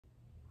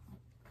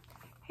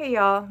Hey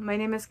y'all, my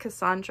name is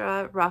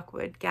Cassandra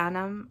Rockwood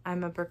Ghanem.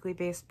 I'm a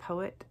Berkeley-based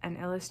poet and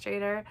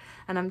illustrator,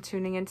 and I'm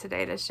tuning in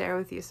today to share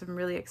with you some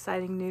really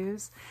exciting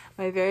news.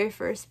 My very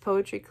first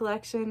poetry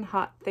collection,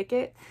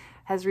 Thicket,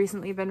 has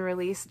recently been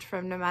released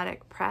from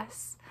Nomadic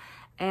Press,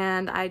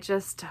 and I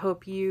just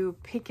hope you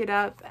pick it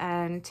up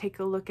and take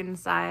a look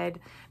inside,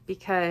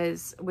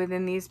 because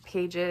within these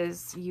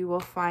pages you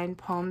will find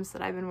poems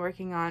that I've been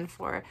working on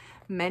for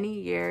many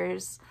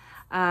years.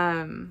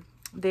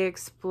 They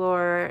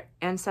explore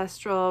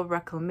ancestral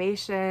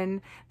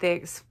reclamation, they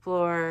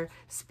explore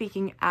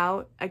speaking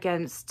out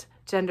against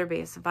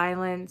gender-based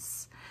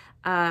violence,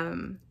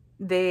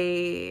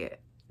 they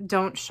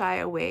don't shy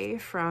away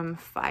from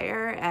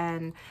fire,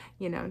 and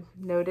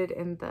noted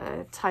in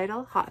the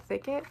title, Hot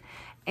Thicket,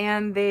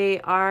 and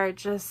they are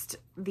just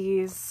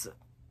these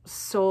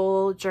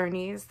soul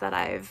journeys that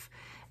I've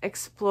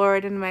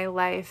explored in my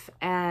life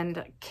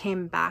and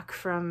came back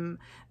from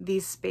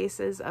these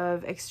spaces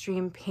of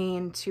extreme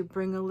pain to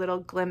bring a little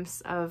glimpse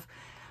of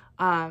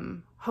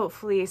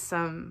hopefully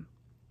some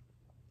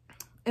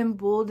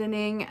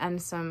emboldening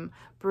and some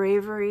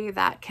bravery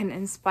that can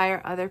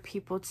inspire other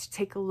people to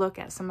take a look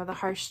at some of the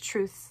harsh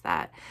truths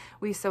that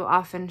we so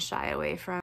often shy away from.